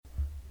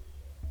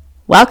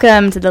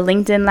Welcome to the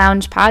LinkedIn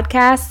Lounge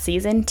podcast,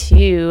 season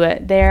 2.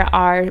 There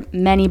are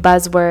many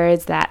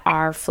buzzwords that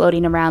are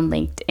floating around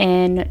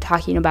LinkedIn,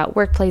 talking about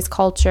workplace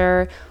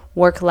culture,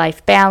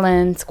 work-life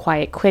balance,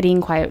 quiet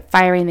quitting, quiet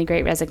firing, the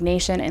great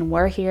resignation, and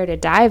we're here to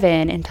dive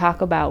in and talk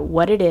about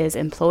what it is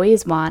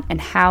employees want and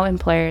how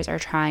employers are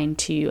trying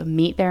to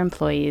meet their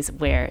employees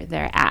where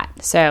they're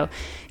at. So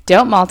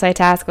don't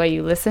multitask while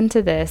you listen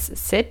to this.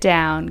 Sit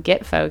down,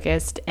 get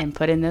focused, and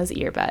put in those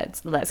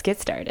earbuds. Let's get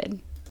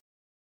started.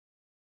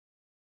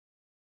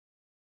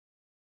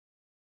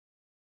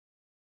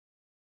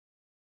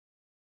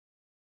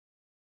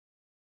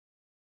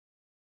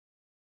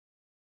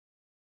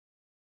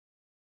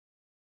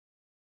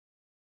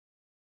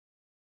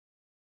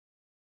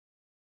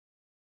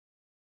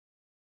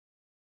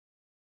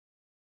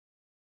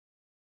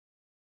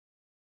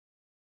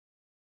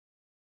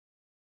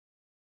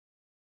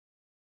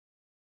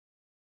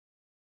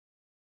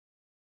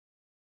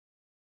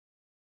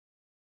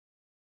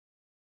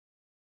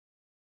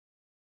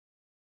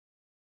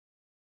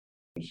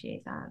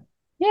 Appreciate that.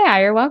 Yeah,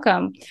 you're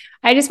welcome.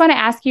 I just want to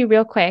ask you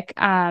real quick.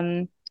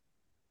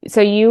 So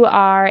you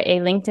are a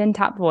LinkedIn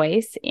top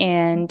voice,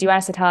 and do you want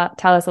us to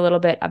tell us a little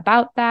bit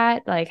about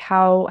that? Like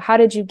how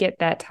did you get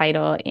that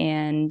title,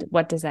 and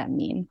what does that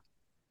mean?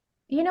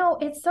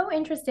 It's so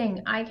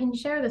interesting. I can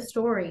share the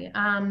story.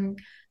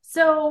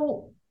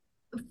 So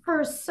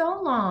for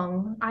so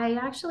long, I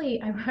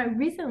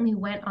recently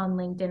went on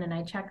LinkedIn and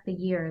I checked the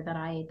year that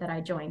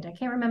I joined. I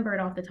can't remember it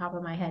off the top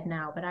of my head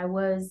now, but I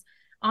was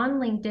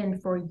on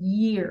LinkedIn for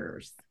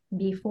years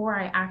before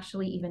I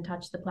actually even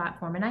touched the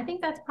platform. And I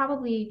think that's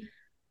probably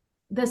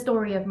the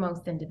story of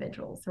most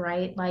individuals,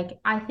 right? Like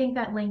I think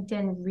that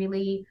LinkedIn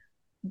really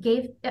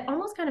gave it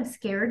almost kind of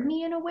scared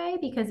me in a way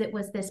because it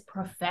was this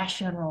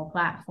professional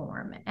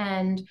platform.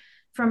 And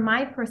from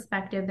my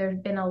perspective,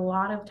 there's been a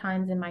lot of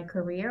times in my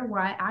career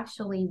where I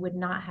actually would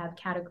not have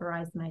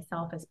categorized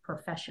myself as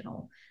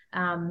professional.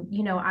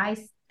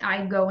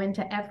 I go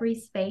into every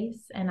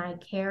space and I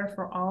care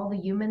for all the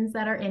humans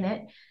that are in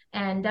it.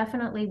 And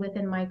definitely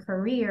within my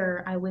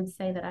career, I would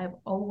say that I've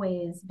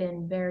always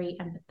been very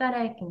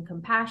empathetic and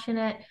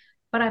compassionate,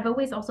 but I've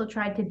always also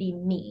tried to be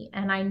me.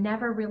 And I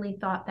never really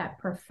thought that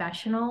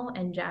professional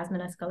and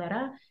Jasmine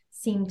Escalera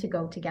seemed to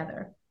go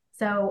together.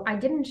 So I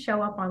didn't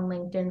show up on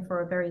LinkedIn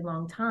for a very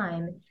long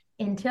time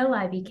until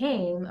I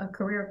became a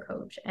career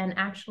coach and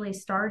actually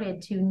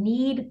started to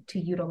need to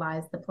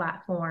utilize the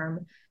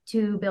platform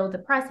to build a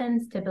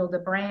presence, to build a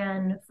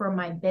brand for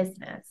my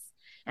business.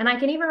 And I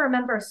can even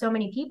remember so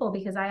many people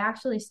because I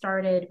actually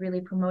started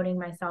really promoting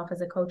myself as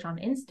a coach on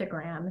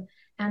Instagram.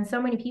 And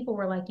so many people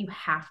were like, you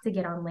have to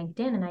get on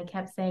LinkedIn. And I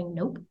kept saying,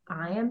 nope,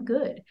 I am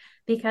good.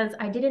 Because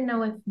I didn't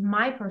know if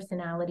my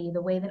personality,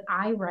 the way that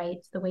I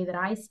write, the way that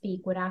I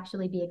speak would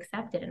actually be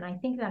accepted. And I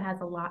think that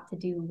has a lot to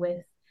do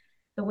with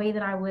the way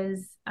that I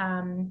was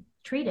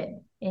treated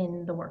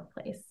in the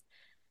workplace.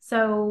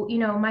 So,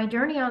 my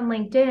journey on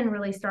LinkedIn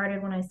really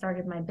started when I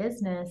started my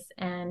business,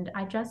 and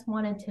I just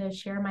wanted to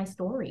share my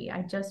story.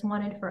 I just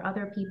wanted for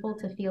other people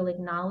to feel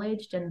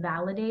acknowledged and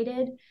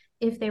validated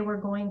if they were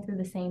going through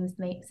the same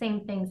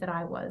things that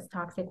I was: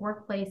 toxic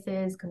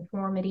workplaces,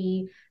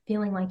 conformity,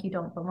 feeling like you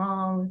don't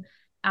belong.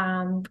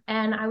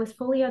 And I was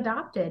fully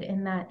adopted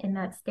in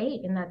that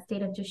state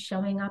of just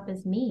showing up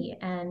as me.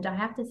 And I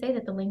have to say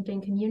that the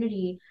LinkedIn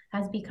community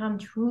has become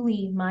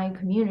truly my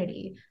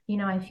community.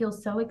 I feel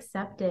so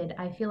accepted.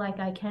 I feel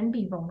like I can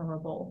be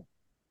vulnerable.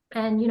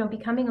 And,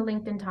 becoming a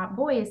LinkedIn top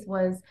voice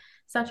was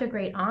such a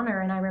great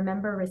honor. And I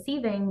remember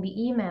receiving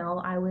the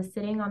email. I was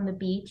sitting on the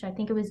beach. I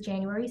think it was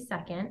January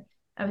 2nd.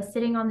 I was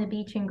sitting on the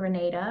beach in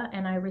Grenada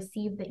and I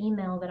received the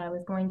email that I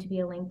was going to be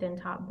a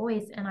LinkedIn top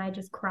voice. And I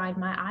just cried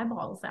my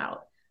eyeballs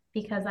out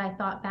because I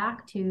thought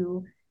back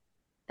to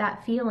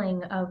that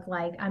feeling of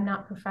like, I'm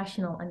not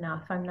professional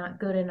enough, I'm not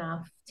good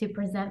enough to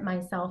present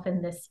myself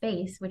in this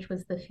space, which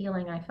was the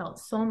feeling I felt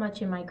so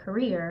much in my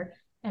career.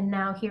 And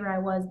now here I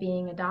was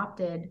being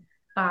adopted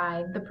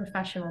by the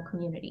professional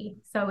community.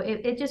 So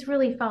it just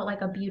really felt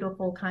like a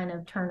beautiful kind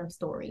of turn of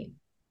story.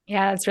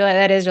 Yeah,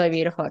 that is really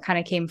beautiful. It kind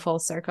of came full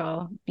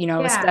circle.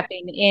 Yeah.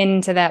 Stepping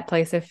into that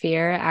place of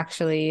fear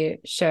actually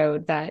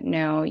showed that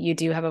no, you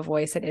do have a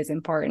voice that is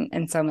important,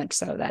 and so much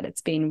so that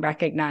it's being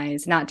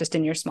recognized, not just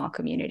in your small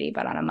community,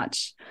 but on a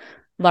much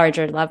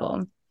larger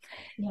level.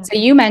 Yeah. So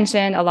you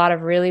mentioned a lot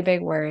of really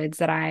big words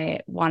that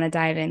I want to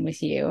dive in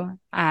with you.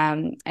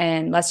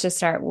 And let's just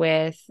start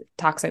with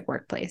toxic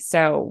workplace.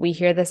 So we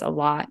hear this a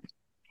lot.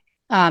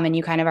 And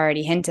you kind of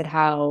already hinted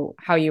how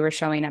you were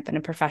showing up in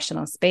a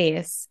professional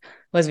space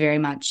was very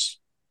much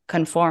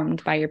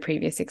conformed by your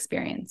previous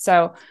experience.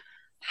 So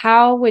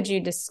how would you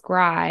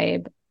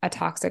describe a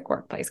toxic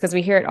workplace? Because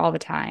we hear it all the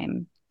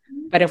time.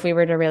 But if we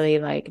were to really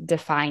like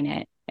define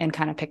it and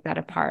kind of pick that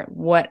apart,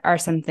 what are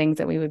some things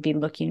that we would be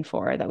looking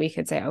for that we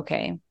could say,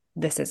 okay,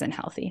 this isn't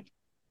healthy?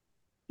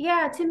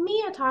 Yeah, to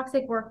me, a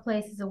toxic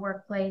workplace is a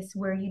workplace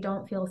where you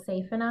don't feel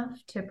safe enough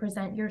to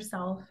present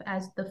yourself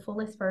as the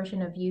fullest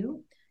version of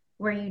you,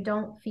 where you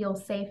don't feel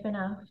safe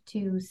enough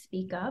to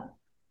speak up,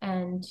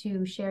 and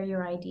to share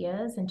your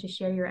ideas and to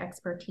share your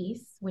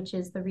expertise, which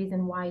is the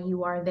reason why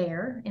you are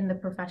there in the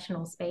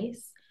professional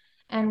space,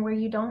 and where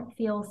you don't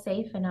feel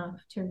safe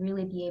enough to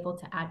really be able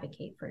to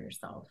advocate for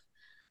yourself.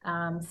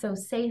 So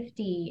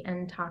safety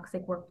and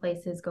toxic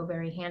workplaces go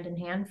very hand in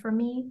hand for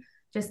me.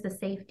 Just the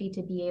safety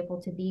to be able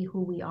to be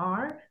who we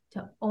are,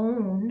 to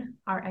own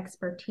our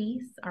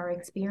expertise, our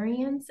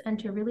experience, and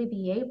to really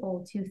be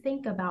able to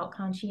think about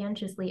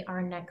conscientiously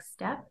our next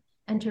step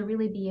and to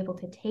really be able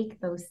to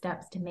take those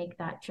steps to make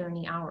that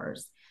journey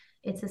ours.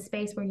 It's a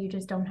space where you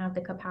just don't have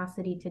the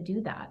capacity to do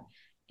that.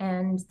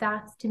 And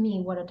that's to me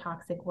what a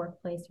toxic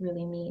workplace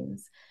really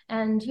means.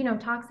 And,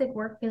 toxic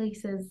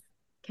workplaces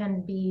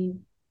can be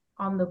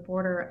on the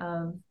border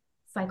of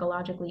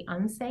psychologically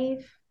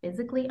unsafe,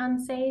 physically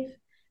unsafe.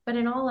 But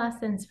in all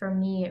essence, for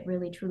me, it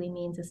really truly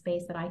means a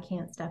space that I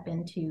can't step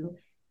into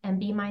and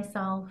be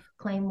myself,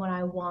 claim what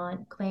I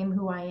want, claim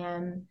who I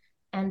am,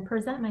 and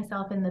present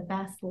myself in the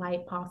best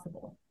light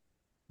possible.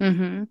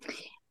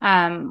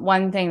 Mm-hmm.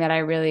 One thing that I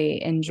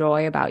really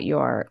enjoy about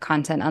your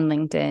content on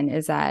LinkedIn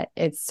is that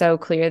it's so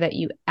clear that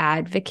you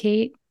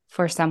advocate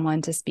for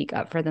someone to speak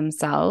up for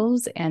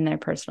themselves and their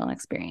personal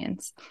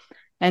experience.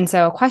 And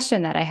so a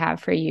question that I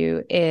have for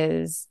you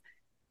is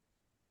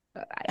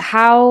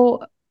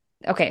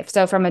okay,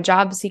 so from a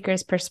job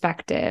seeker's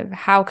perspective,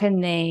 how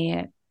can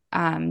they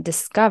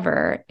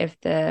discover if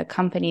the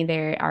company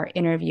they are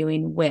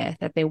interviewing with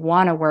that they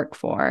want to work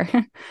for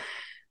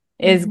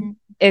is Mm-hmm.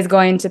 is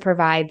going to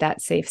provide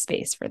that safe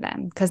space for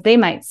them? Because they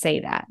might say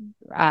that,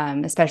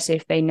 especially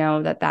if they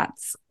know that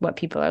that's what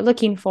people are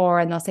looking for,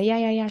 and they'll say,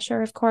 yeah,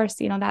 sure, of course,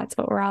 that's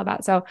what we're all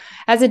about. So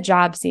as a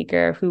job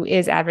seeker who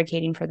is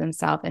advocating for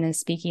themselves and is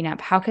speaking up,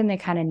 how can they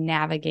kind of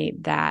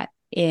navigate that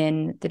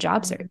in the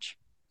job search?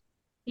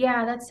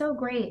 Yeah, that's so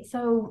great.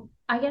 So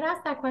I get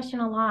asked that question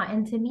a lot.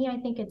 And to me, I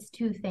think it's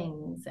two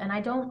things. And I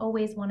don't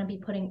always want to be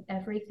putting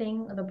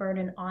everything, the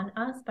burden on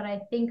us, but I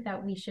think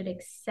that we should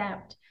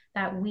accept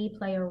that we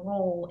play a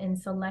role in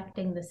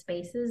selecting the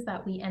spaces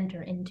that we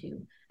enter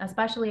into,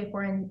 especially if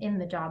we're in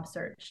the job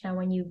search. Now,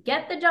 when you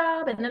get the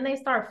job and then they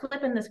start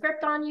flipping the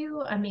script on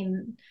you, I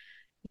mean,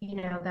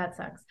 that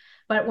sucks.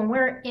 But when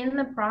we're in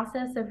the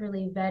process of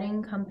really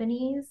vetting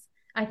companies,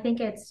 I think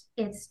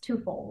it's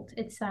twofold.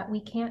 It's that we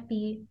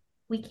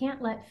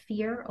can't let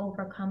fear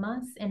overcome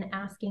us in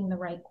asking the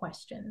right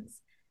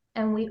questions.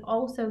 And we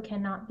also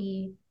cannot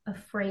be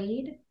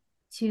afraid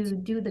to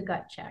do the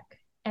gut check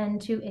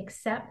and to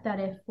accept that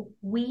if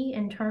we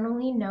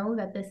internally know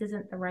that this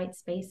isn't the right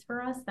space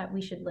for us, that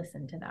we should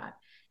listen to that.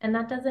 And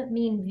that doesn't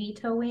mean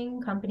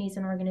vetoing companies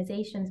and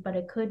organizations, but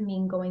it could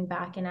mean going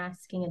back and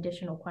asking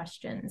additional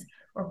questions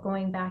or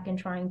going back and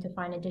trying to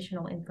find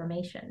additional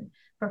information.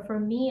 But for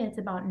me, it's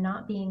about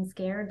not being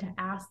scared to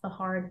ask the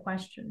hard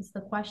questions,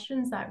 the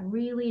questions that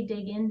really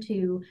dig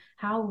into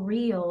how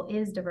real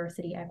is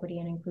diversity, equity,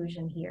 and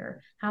inclusion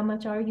here? How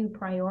much are you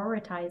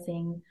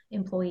prioritizing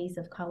employees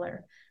of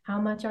color? How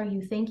much are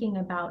you thinking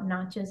about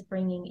not just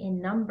bringing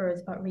in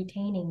numbers, but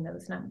retaining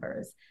those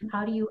numbers?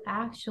 How do you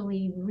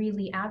actually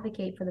really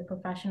advocate for the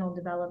professional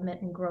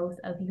development and growth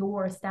of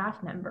your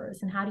staff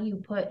members? And how do you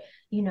put,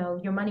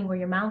 your money where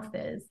your mouth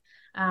is?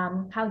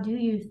 How do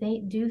you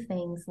do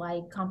things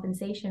like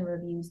compensation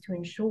reviews to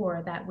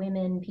ensure that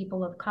women,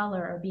 people of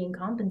color are being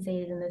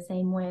compensated in the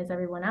same way as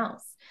everyone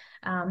else?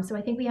 So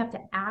I think we have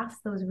to ask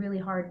those really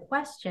hard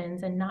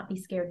questions and not be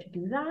scared to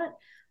do that.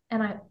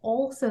 And I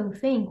also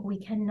think we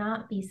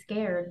cannot be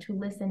scared to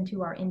listen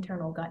to our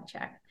internal gut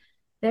check.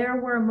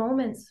 There were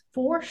moments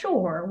for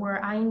sure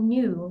where I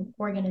knew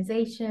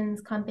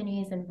organizations,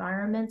 companies,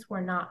 environments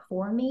were not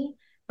for me.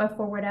 But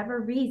for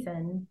whatever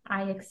reason,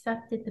 I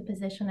accepted the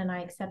position and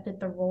I accepted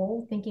the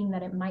role, thinking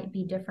that it might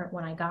be different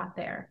when I got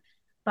there.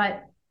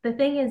 But the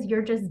thing is,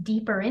 you're just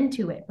deeper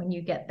into it when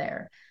you get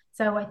there.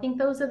 So I think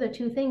those are the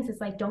two things.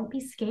 It's like, don't be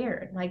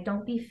scared. Like,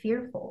 don't be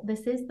fearful.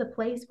 This is the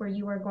place where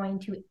you are going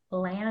to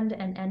land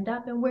and end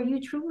up and where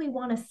you truly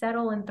want to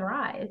settle and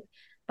thrive.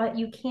 But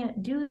you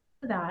can't do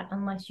that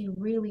unless you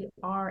really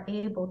are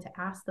able to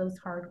ask those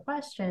hard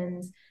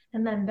questions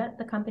and then vet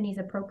the companies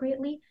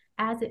appropriately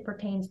as it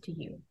pertains to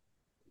you.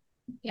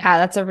 Yeah,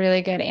 that's a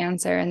really good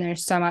answer. And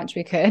there's so much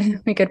we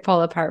could we could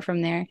pull apart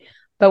from there.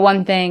 But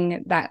one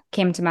thing that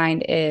came to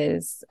mind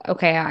is,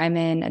 okay, I'm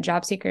in a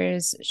job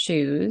seeker's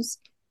shoes.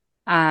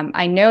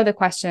 I know the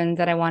questions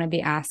that I want to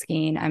be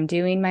asking. I'm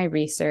doing my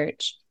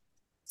research.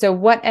 So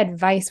what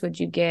advice would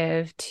you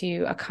give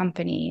to a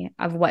company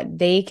of what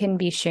they can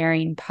be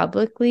sharing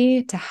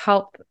publicly to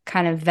help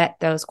kind of vet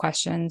those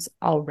questions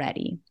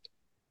already?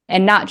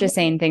 And not just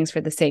saying things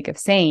for the sake of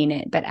saying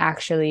it, but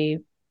actually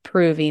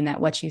proving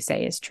that what you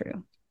say is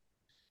true.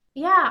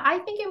 Yeah, I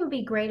think it would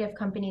be great if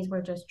companies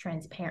were just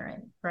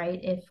transparent, right?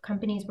 If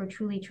companies were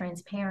truly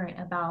transparent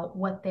about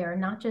what their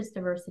not just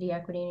diversity,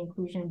 equity, and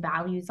inclusion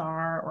values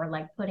are, or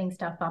like putting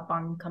stuff up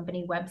on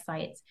company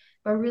websites,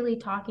 but really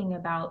talking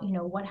about,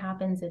 what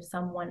happens if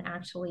someone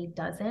actually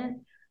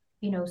doesn't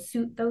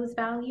suit those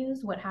values?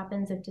 What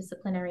happens if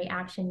disciplinary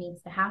action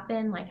needs to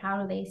happen? Like,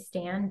 how do they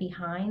stand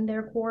behind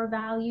their core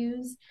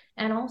values?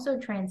 And also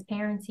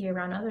transparency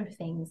around other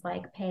things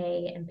like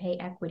pay and pay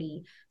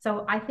equity.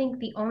 So I think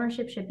the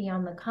ownership should be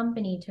on the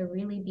company to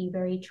really be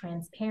very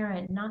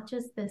transparent, not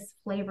just this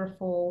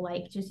flavorful,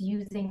 like just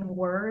using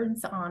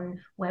words on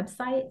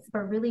websites,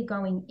 but really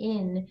going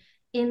in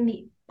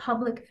the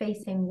public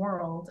facing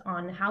world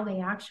on how they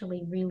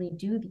actually really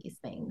do these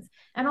things,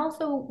 and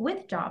also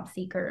with job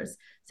seekers.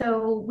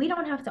 So we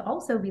don't have to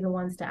also be the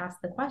ones to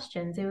ask the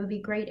questions. It would be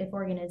great if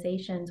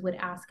organizations would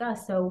ask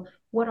us, so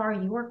what are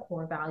your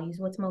core values?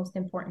 What's most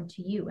important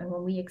to you? And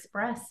when we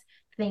express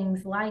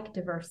things like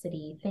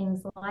diversity,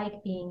 things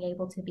like being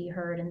able to be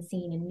heard and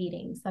seen in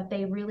meetings, that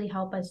they really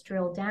help us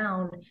drill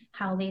down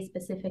how they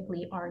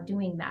specifically are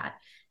doing that.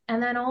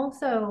 And then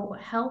also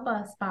help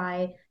us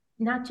by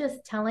not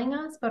just telling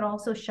us, but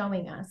also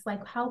showing us.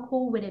 Like, how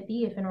cool would it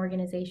be if an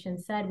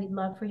organization said, we'd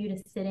love for you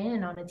to sit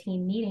in on a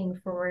team meeting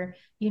for,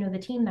 the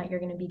team that you're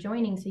going to be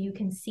joining, so you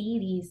can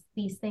see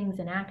these things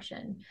in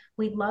action.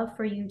 We'd love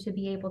for you to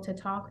be able to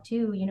talk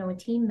to, a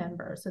team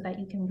member so that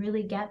you can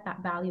really get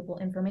that valuable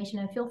information,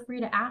 and feel free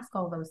to ask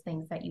all those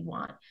things that you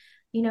want.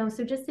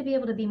 So just to be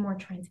able to be more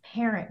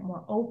transparent,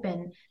 more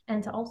open,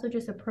 and to also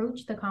just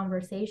approach the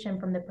conversation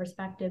from the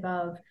perspective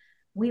of,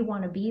 we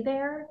want to be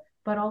there,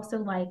 but also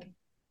like,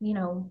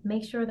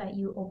 make sure that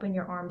you open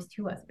your arms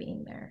to us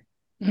being there.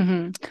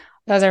 Mm-hmm.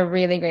 Those are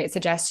really great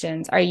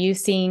suggestions. Are you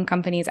seeing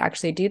companies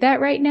actually do that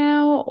right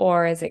now,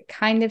 or is it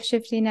kind of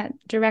shifting that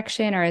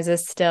direction, or is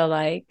this still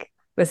like,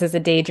 this is a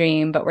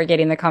daydream, but we're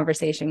getting the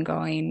conversation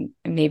going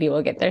and maybe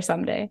we'll get there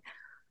someday?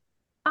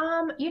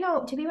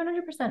 To be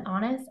 100%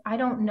 honest, I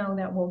don't know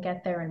that we'll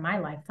get there in my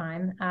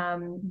lifetime.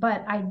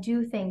 But I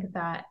do think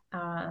that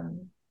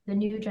the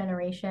new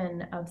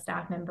generation of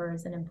staff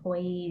members and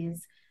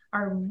employees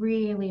are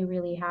really,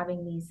 really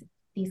having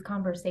these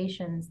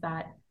conversations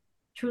that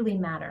truly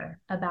matter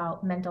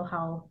about mental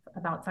health,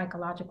 about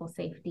psychological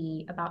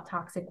safety, about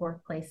toxic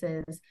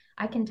workplaces.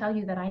 I can tell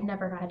you that I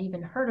never had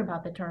even heard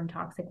about the term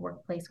toxic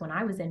workplace when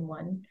I was in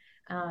one.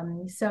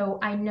 So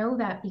I know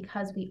that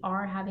because we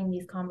are having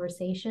these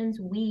conversations,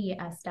 we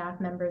as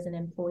staff members and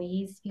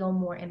employees feel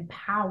more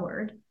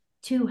empowered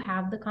to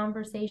have the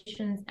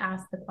conversations,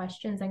 ask the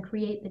questions, and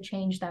create the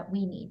change that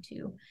we need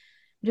to.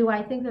 Do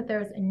I think that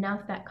there's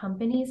enough that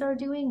companies are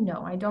doing?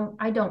 No, I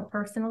don't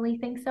personally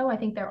think so. I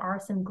think there are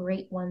some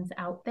great ones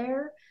out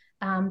there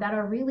that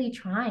are really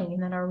trying,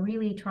 and that are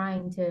really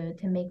trying to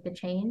make the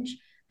change.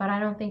 But I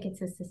don't think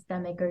it's a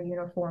systemic or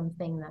uniform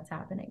thing that's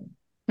happening.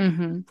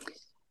 Mm-hmm.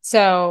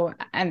 So,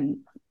 and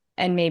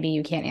maybe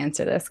you can't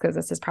answer this because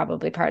this is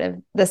probably part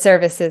of the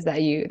services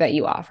that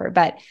you offer.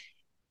 But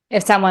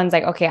if someone's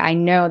like, okay, I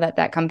know that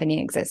that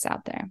company exists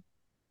out there,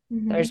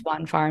 there's Mm-hmm.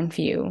 one far and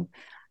few.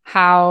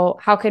 How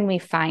can we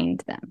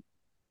find them?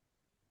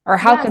 Or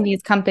how Yes. can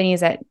these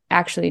companies that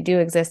actually do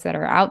exist that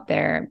are out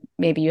there,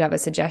 maybe you have a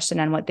suggestion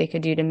on what they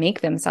could do to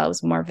make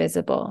themselves more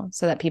visible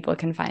so that people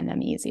can find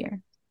them easier?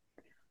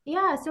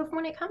 Yeah, so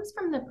when it comes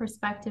from the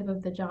perspective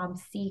of the job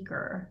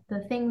seeker,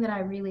 the thing that I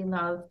really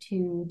love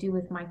to do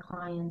with my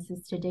clients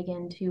is to dig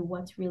into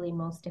what's really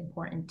most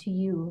important to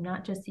you,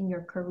 not just in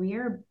your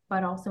career,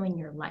 but also in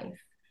your life.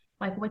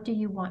 Like, what do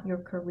you want your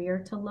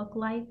career to look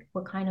like?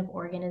 What kind of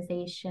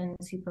organization,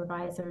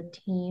 supervisor,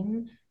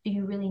 team do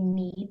you really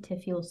need to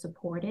feel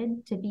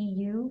supported, to be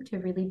you, to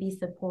really be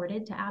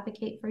supported, to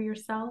advocate for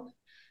yourself?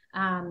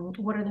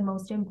 What are the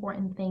most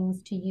important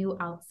things to you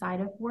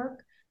outside of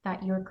work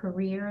that your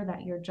career,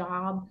 that your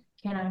job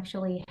can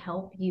actually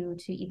help you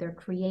to either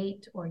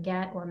create or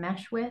get or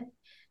mesh with?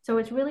 So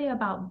it's really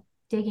about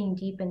digging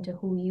deep into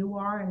who you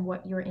are and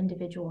what your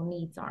individual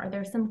needs are.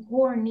 There's some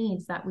core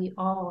needs that we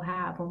all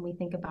have when we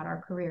think about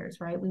our careers,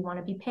 right? We want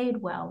to be paid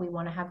well, we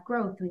want to have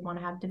growth, we want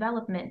to have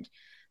development,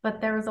 but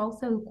there's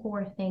also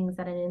core things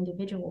that an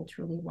individual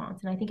truly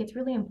wants. And I think it's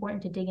really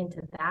important to dig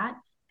into that,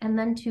 and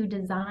then to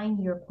design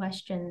your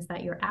questions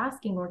that you're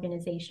asking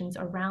organizations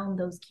around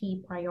those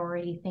key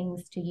priority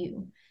things to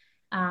you.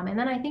 And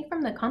then I think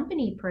from the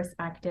company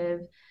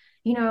perspective,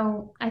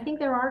 I think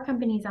there are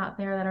companies out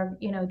there that are,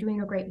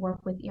 doing a great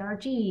work with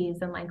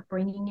ERGs and like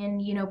bringing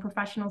in,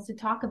 professionals to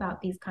talk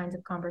about these kinds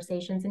of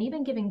conversations, and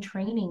even giving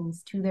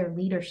trainings to their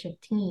leadership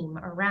team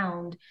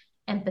around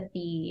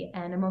empathy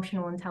and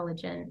emotional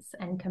intelligence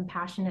and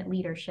compassionate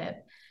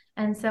leadership.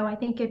 And so I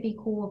think it'd be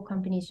cool if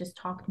companies just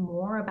talked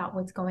more about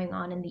what's going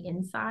on in the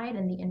inside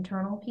and the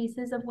internal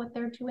pieces of what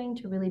they're doing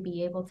to really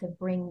be able to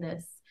bring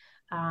this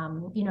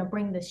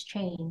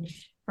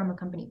change from a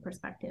company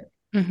perspective.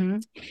 Mm-hmm.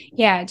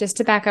 Yeah, just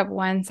to back up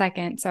 1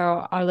 second, so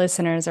our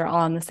listeners are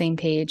all on the same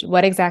page.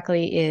 What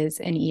exactly is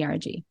an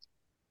ERG?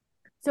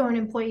 So an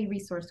employee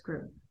resource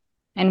group.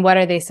 And what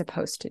are they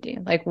supposed to do?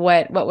 Like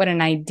what would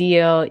an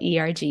ideal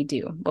ERG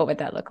do? What would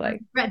that look like?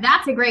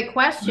 That's a great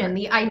question.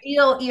 The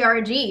ideal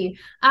ERG.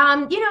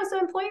 So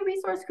employee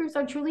resource groups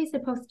are truly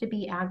supposed to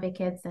be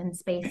advocates and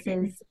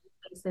spaces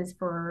spaces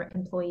for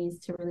employees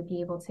to really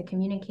be able to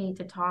communicate,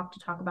 to talk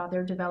about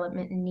their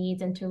development and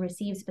needs, and to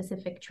receive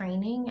specific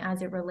training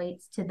as it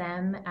relates to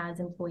them as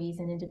employees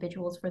and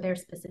individuals for their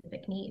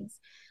specific needs.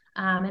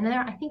 And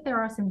I think there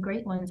are some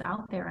great ones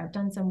out there. I've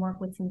done some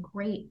work with some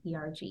great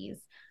ERGs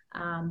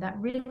that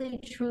really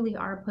truly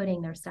are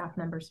putting their staff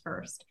members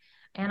first.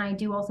 And I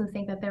do also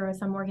think that there are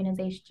some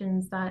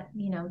organizations that,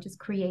 just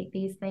create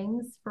these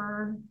things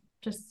for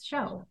just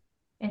show.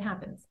 It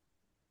happens.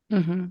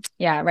 Mm-hmm.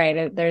 Yeah,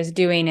 right. There's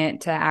doing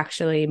it to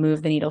actually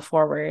move the needle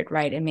forward,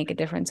 right, and make a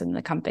difference in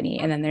the company.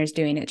 And then there's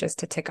doing it just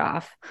to tick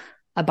off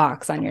a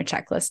box on your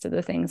checklist of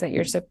the things that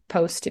you're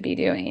supposed to be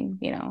doing,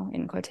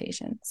 in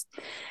quotations.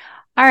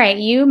 All right.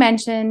 You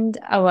mentioned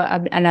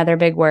another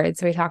big word.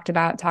 So we talked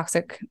about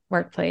toxic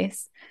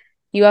workplace.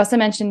 You also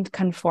mentioned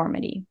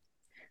conformity.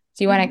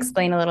 So you want to Mm-hmm.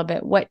 explain a little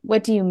bit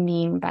what do you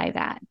mean by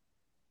that?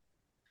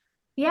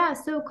 Yeah,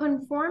 so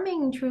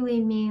conforming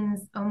truly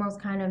means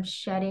almost kind of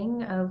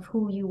shedding of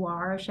who you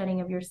are,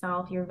 shedding of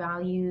yourself, your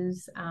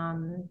values,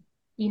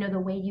 the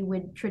way you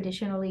would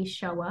traditionally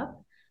show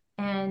up,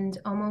 and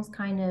almost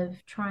kind of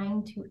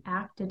trying to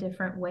act a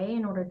different way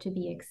in order to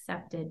be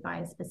accepted by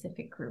a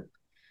specific group.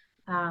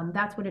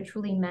 That's what it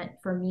truly meant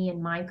for me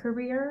in my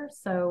career.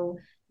 So,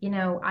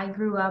 I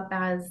grew up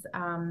as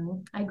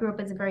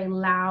a very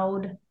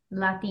loud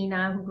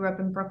Latina who grew up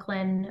in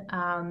Brooklyn.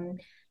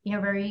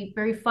 Very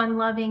very fun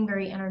loving,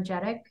 very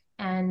energetic,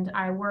 and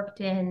I worked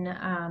in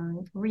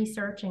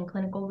research and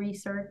clinical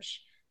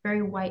research,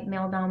 very white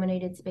male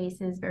dominated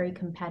spaces, very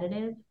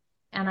competitive.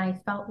 And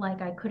I felt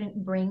like I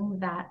couldn't bring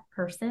that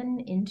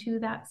person into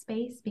that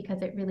space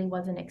because it really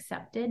wasn't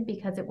accepted,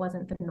 because it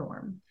wasn't the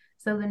norm.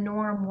 So the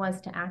norm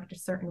was to act a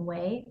certain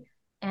way.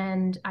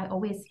 And I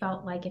always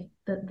felt like if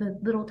the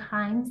little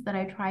times that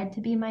I tried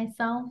to be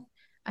myself,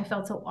 I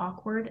felt so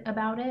awkward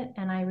about it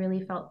and I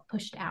really felt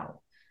pushed out.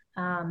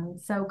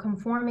 So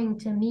conforming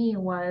to me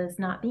was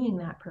not being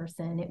that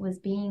person. It was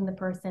being the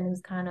person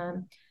who's kind of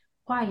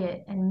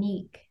quiet and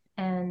meek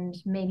and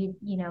maybe,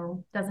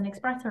 doesn't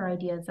express her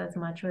ideas as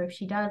much, or if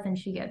she does and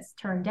she gets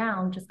turned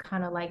down, just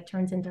kind of like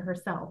turns into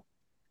herself.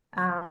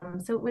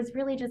 So it was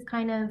really just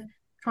kind of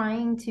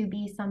trying to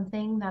be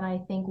something that I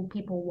think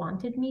people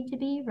wanted me to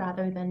be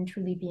rather than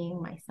truly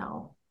being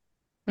myself.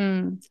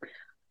 Mm.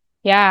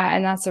 Yeah,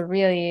 and that's a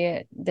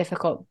really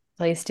difficult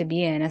place to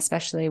be in,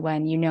 especially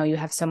when you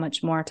have so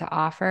much more to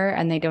offer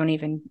and they don't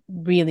even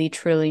really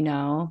truly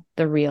know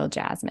the real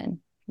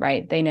Jasmine,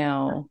 right? They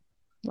know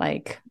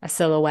like a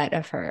silhouette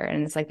of her,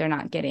 and it's like they're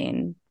not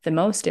getting the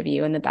most of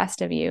you and the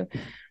best of you,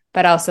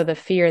 but also the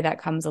fear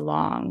that comes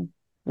along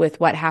with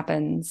what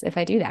happens if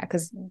I do that.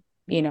 Because,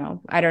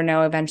 I don't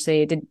know,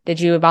 eventually, did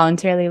you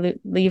voluntarily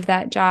leave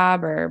that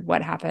job, or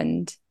what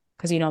happened?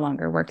 Because you no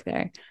longer work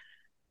there.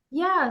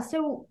 Yeah,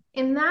 so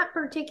in that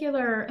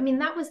particular, I mean,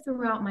 that was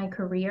throughout my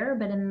career,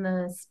 but in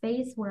the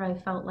space where I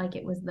felt like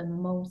it was the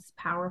most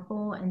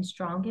powerful and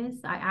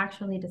strongest, I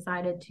actually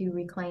decided to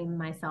reclaim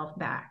myself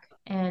back.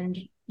 And,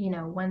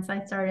 once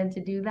I started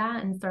to do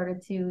that and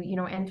started to,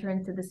 enter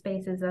into the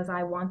spaces as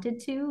I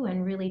wanted to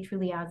and really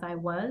truly as I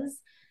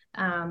was,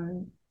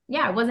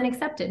 yeah, I wasn't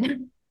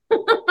accepted.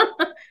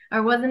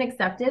 I wasn't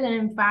accepted. And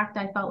in fact,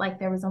 I felt like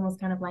there was almost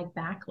kind of like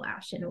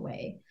backlash in a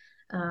way,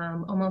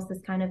 almost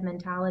this kind of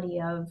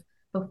mentality of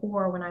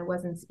before when I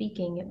wasn't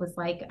speaking, it was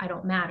like, I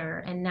don't matter.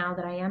 And now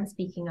that I am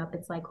speaking up,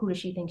 it's like, who does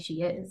she think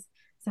she is?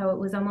 So it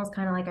was almost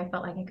kind of like I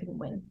felt like I couldn't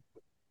win.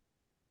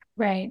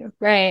 Right,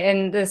 right.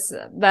 And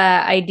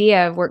the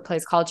idea of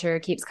workplace culture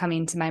keeps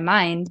coming to my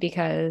mind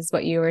because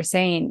what you were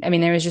saying, I mean,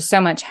 there was just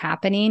so much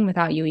happening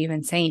without you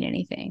even saying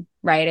anything,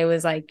 right? It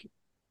was like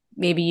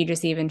maybe you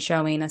just even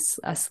showing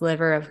a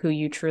sliver of who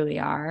you truly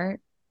are.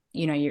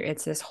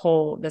 It's this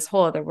whole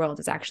other world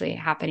is actually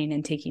happening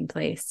and taking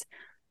place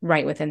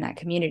right within that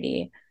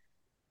community.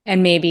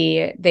 And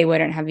maybe they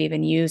wouldn't have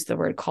even used the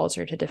word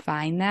culture to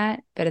define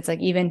that, but it's like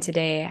even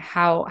today,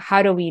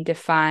 how do we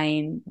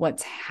define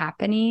what's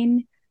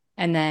happening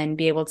and then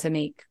be able to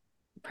make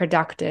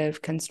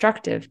productive,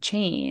 constructive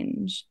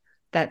change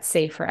that's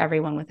safe for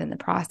everyone within the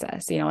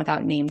process,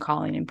 without name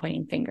calling and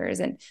pointing fingers.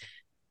 And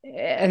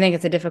I think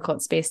it's a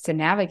difficult space to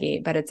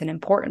navigate, but it's an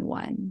important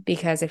one,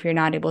 because if you're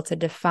not able to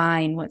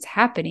define what's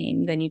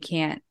happening, then you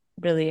can't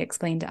really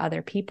explain to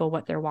other people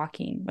what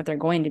they're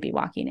going to be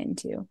walking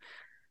into.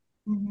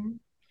 Mm-hmm.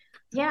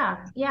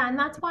 Yeah, yeah. And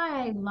that's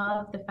why I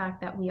love the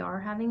fact that we are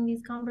having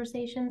these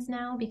conversations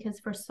now, because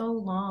for so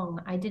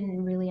long I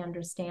didn't really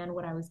understand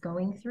what I was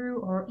going through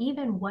or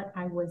even what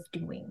I was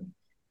doing.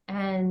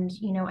 And,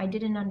 I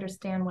didn't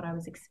understand what I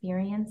was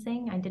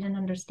experiencing. I didn't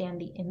understand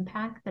the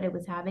impact that it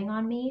was having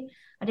on me.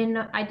 I did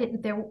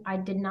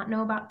not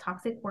know about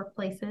toxic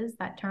workplaces.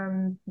 That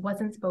term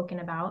wasn't spoken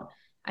about.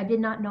 I did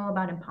not know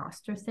about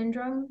imposter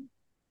syndrome.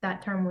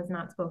 That term was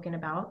not spoken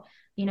about.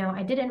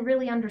 I didn't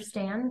really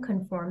understand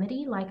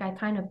conformity. Like I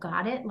kind of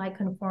got it, like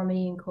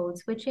conformity and code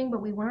switching,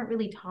 but we weren't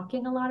really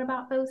talking a lot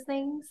about those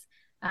things.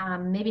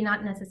 Maybe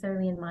not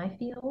necessarily in my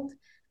field.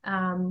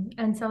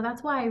 And so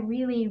that's why I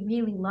really,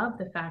 really love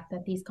the fact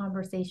that these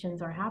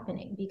conversations are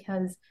happening,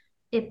 because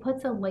it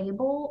puts a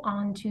label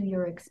onto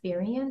your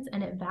experience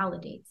and it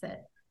validates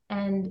it.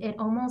 And it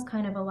almost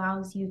kind of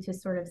allows you to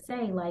sort of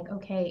say, like,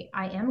 okay,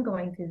 I am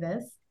going through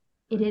this.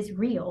 It is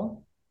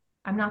real.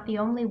 I'm not the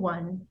only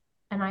one.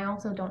 And I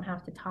also don't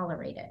have to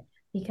tolerate it.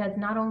 Because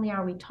not only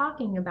are we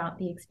talking about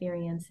the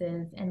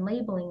experiences and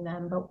labeling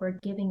them, but we're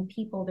giving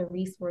people the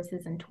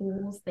resources and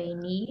tools they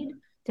need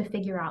to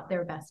figure out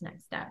their best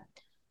next step.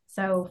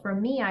 So for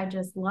me, I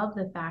just love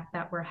the fact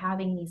that we're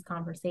having these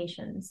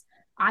conversations.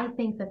 I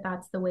think that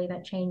that's the way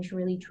that change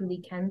really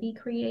truly can be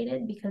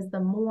created, because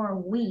the more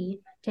we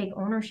take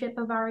ownership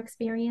of our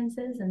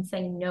experiences and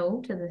say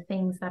no to the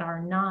things that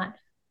are not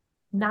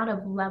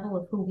of level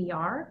of who we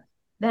are,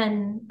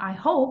 then I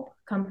hope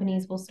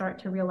companies will start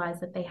to realize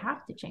that they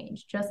have to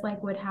change, just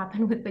like what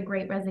happened with the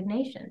Great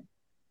Resignation.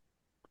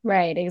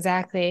 Right,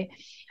 exactly.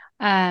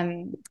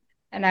 Um,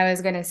 and I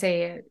was gonna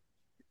say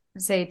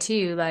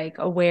too, like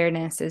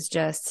awareness is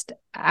just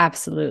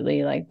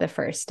absolutely like the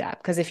first step.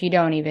 Because if you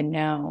don't even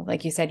know,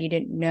 like you said, you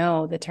didn't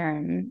know the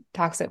term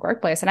toxic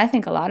workplace. And I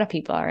think a lot of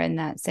people are in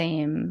that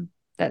same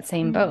boat.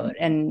 Mm-hmm.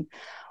 And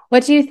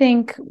what do you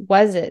think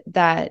was it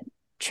that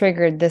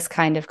triggered this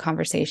kind of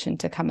conversation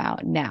to come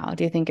out now?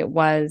 Do you think it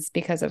was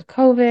because of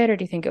COVID, or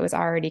do you think it was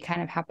already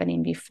kind of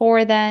happening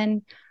before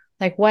then?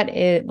 Like what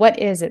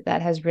is it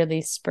that has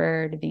really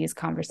spurred these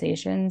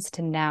conversations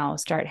to now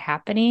start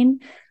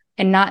happening,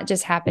 and not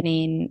just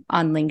happening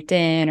on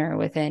LinkedIn or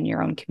within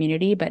your own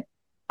community, but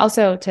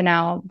also to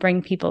now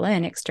bring people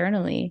in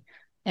externally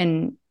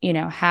and,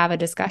 have a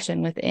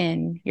discussion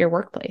within your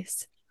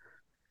workplace?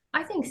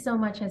 I think so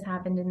much has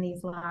happened in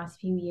these last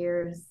few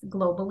years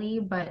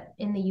globally, but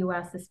in the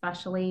US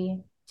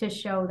especially, to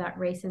show that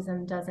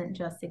racism doesn't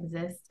just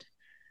exist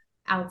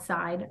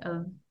outside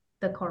of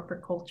the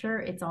corporate culture,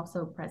 it's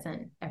also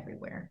present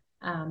everywhere.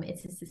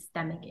 It's a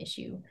systemic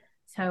issue.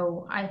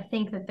 So I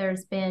think that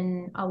there's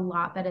been a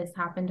lot that has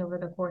happened over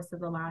the course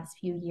of the last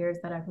few years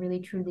that have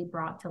really truly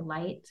brought to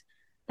light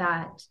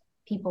that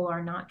people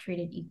are not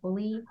treated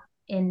equally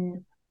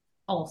in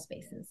all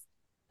spaces.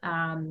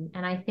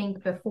 And I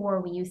think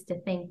before we used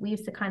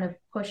to kind of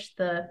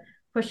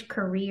push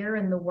career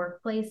in the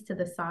workplace to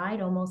the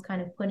side, almost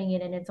kind of putting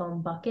it in its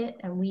own bucket.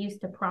 And we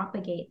used to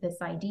propagate this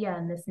idea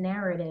and this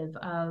narrative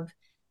of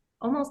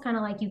almost kind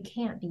of like you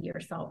can't be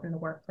yourself in the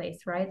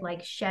workplace, right?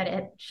 Like shed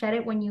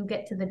it when you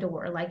get to the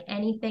door. Like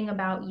anything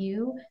about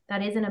you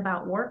that isn't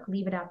about work,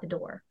 leave it at the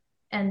door.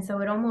 And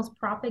so it almost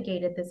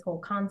propagated this whole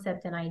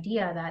concept and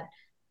idea that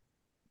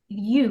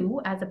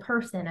you as a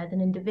person, as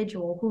an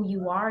individual, who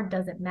you are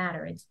doesn't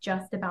matter. It's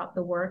just about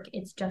the work,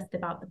 it's just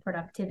about the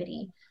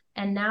productivity.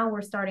 And now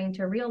we're starting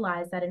to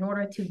realize that in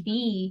order to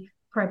be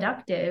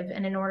productive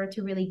and in order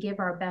to really give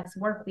our best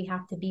work, we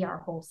have to be our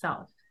whole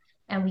self.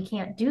 And we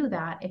can't do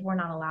that if we're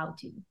not allowed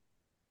to.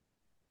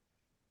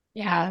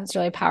 Yeah, it's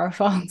really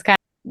powerful. It's kind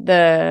of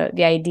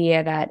the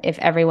idea that if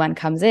everyone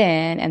comes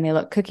in and they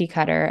look cookie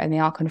cutter and they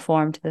all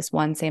conform to this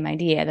one same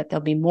idea, that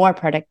there'll be more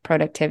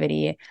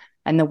productivity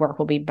and the work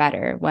will be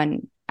better,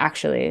 when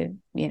actually,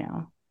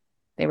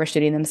 they were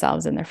shooting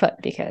themselves in their foot,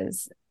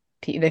 because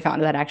they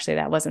found that actually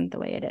that wasn't the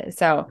way it is.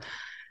 So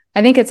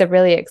I think it's a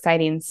really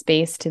exciting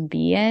space to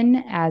be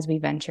in as we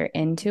venture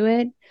into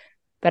it.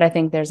 But I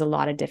think there's a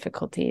lot of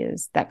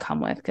difficulties that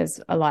come with,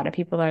 because a lot of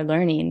people are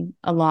learning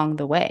along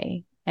the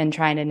way and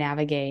trying to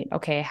navigate,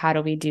 okay, how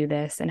do we do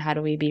this? And how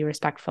do we be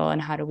respectful?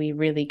 And how do we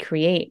really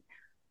create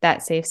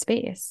that safe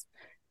space?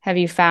 Have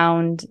you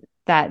found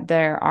that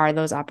there are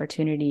those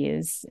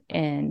opportunities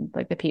in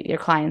like your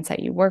clients that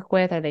you work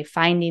with? Are they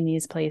finding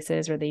these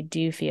places where they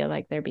do feel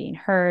like they're being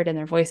heard and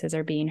their voices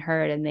are being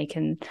heard and they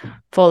can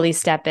fully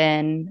step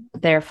in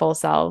their full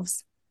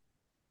selves?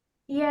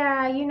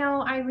 Yeah,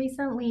 I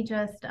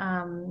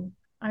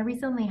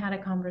recently had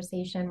a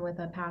conversation with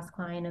a past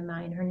client of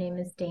mine. Her name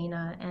is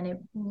Dana, and it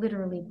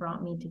literally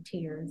brought me to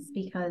tears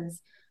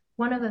because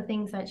one of the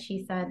things that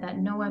she said that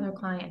no other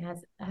client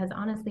has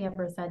honestly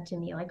ever said to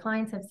me, like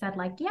clients have said,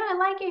 like, yeah, I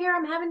like it here,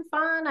 I'm having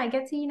fun, I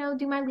get to,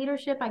 do my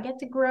leadership, I get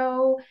to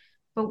grow.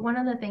 But one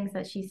of the things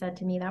that she said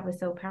to me that was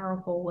so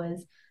powerful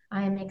was,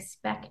 I am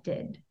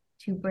expected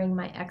to bring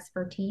my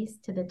expertise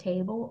to the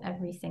table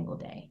every single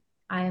day.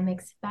 I am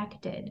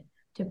expected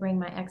to bring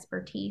my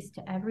expertise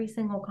to every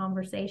single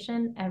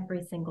conversation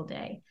every single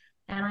day.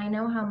 And I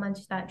know how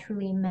much that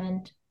truly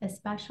meant,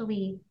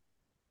 especially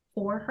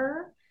for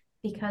her,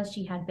 because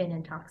she had been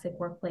in toxic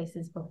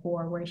workplaces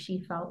before where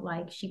she felt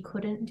like she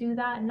couldn't do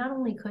that. And not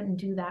only couldn't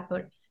do that,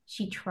 but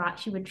she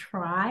would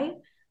try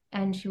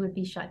and she would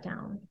be shut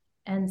down.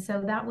 And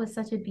so that was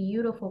such a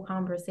beautiful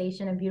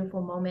conversation, a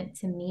beautiful moment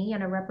to me,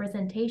 and a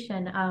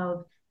representation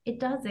of it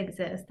does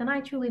exist. And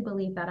I truly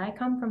believe that. I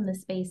come from the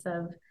space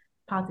of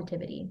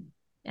positivity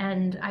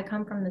and I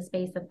come from the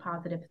space of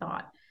positive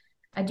thought.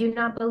 I do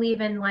not believe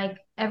in like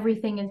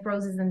everything is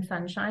roses and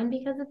sunshine,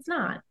 because it's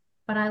not.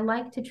 But I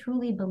like to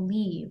truly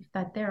believe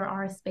that there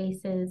are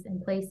spaces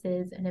and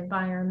places and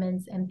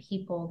environments and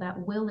people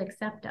that will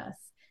accept us.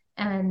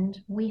 And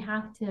we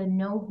have to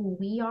know who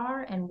we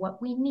are and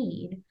what we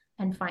need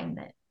and find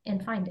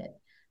it.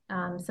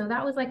 So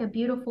that was like a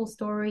beautiful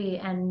story,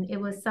 and it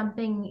was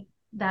something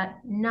that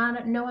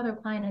no other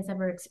client has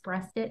ever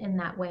expressed it in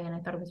that way, and I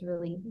thought it was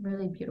really,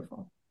 really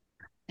beautiful.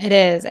 It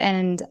is.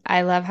 And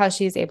I love how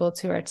she's able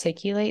to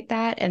articulate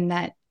that and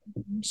that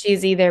Mhm.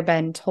 she's either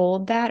been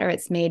told that or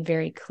it's made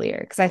very clear.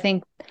 Because I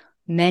think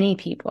many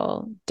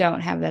people don't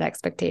have that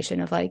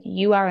expectation of like,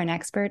 you are an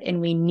expert and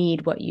we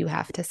need what you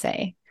have to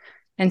say.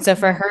 And so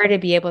for Yeah, her to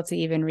be able to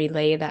even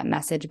relay that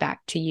message back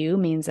to you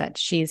means that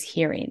she's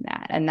hearing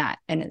that. And that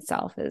in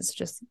itself is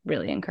just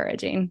really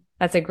encouraging.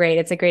 It's a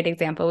great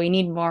example. We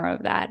need more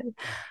of that.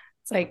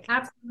 It's like,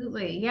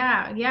 absolutely.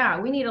 Yeah, yeah.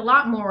 We need a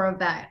lot more of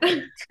that.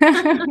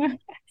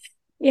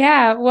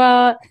 yeah,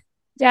 well,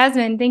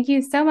 Jasmine, thank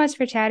you so much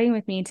for chatting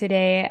with me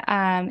today.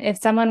 If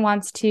someone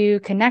wants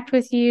to connect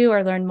with you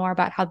or learn more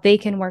about how they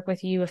can work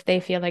with you, if they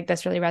feel like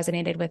this really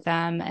resonated with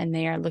them and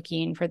they are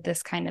looking for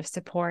this kind of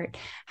support,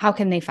 how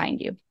can they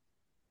find you?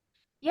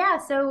 Yeah,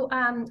 so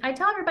I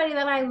tell everybody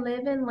that I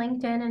live in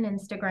LinkedIn and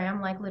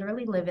Instagram, like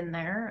literally live in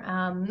there.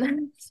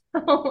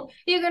 So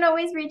you can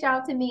always reach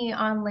out to me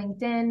on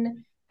LinkedIn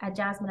at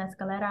Jasmine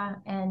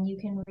Escalera, and you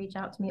can reach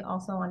out to me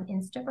also on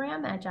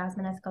Instagram at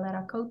Jasmine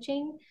Escalera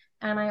Coaching.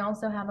 And I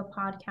also have a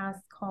podcast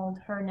called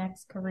Her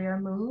Next Career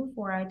Move,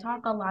 where I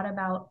talk a lot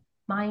about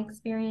my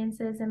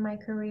experiences in my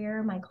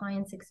career, my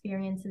clients'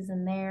 experiences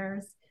in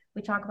theirs.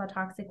 We talk about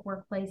toxic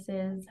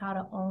workplaces, how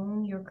to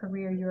own your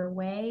career your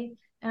way,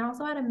 and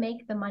also how to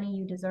make the money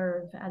you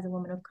deserve as a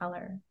woman of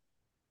color.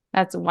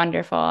 That's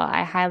wonderful.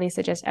 I highly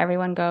suggest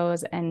everyone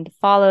goes and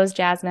follows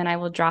Jasmine. I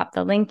will drop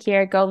the link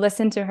here. Go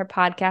listen to her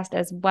podcast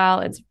as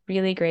well. It's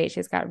really great.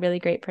 She's got really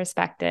great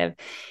perspective.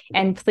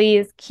 And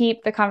please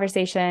keep the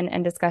conversation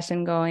and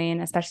discussion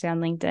going, especially on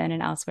LinkedIn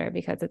and elsewhere,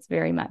 because it's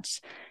very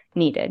much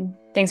needed.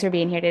 Thanks for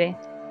being here today.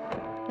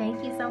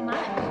 Thank you so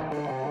much.